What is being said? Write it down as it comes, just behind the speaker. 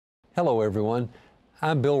Hello, everyone.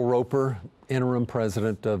 I'm Bill Roper, Interim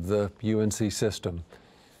President of the UNC System.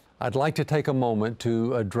 I'd like to take a moment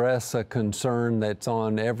to address a concern that's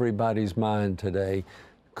on everybody's mind today,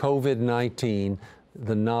 COVID-19,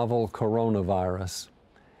 the novel coronavirus.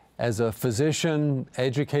 As a physician,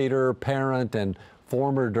 educator, parent, and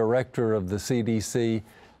former director of the CDC,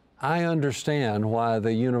 I understand why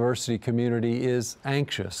the university community is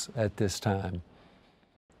anxious at this time.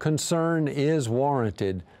 Concern is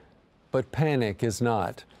warranted, but panic is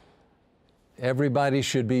not. Everybody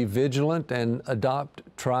should be vigilant and adopt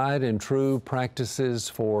tried and true practices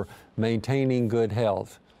for maintaining good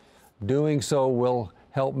health. Doing so will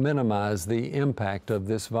help minimize the impact of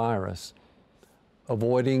this virus.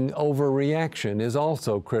 Avoiding overreaction is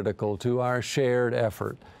also critical to our shared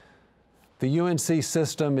effort. The UNC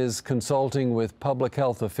system is consulting with public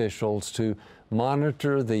health officials to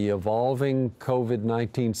monitor the evolving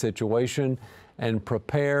COVID-19 situation and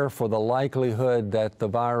prepare for the likelihood that the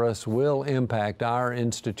virus will impact our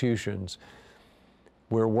institutions.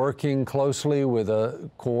 We're working closely with a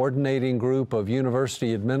coordinating group of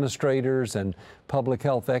university administrators and public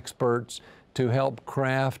health experts to help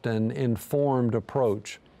craft an informed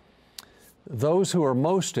approach. Those who are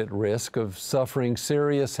most at risk of suffering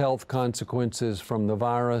serious health consequences from the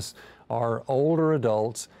virus are older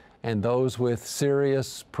adults and those with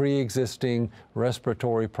serious pre-existing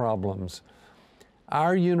respiratory problems.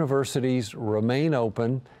 Our universities remain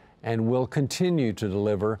open and will continue to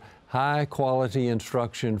deliver high-quality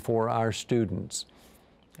instruction for our students.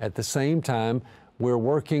 At the same time, we're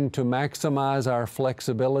working to maximize our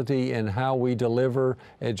flexibility in how we deliver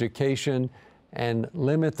education and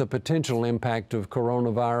limit the potential impact of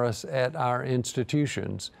coronavirus at our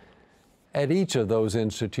institutions. At each of those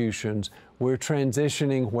institutions, we're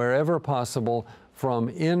transitioning wherever possible from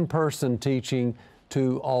in-person teaching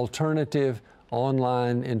to alternative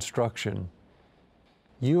online instruction.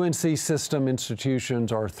 UNC System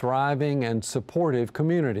institutions are thriving and supportive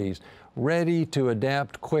communities, ready to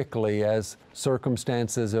adapt quickly as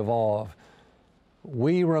circumstances evolve.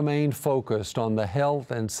 We remain focused on the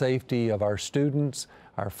health and safety of our students,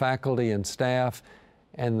 our faculty and staff,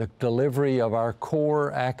 and the delivery of our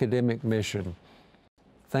core academic mission.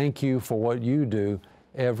 Thank you for what you do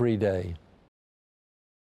every day.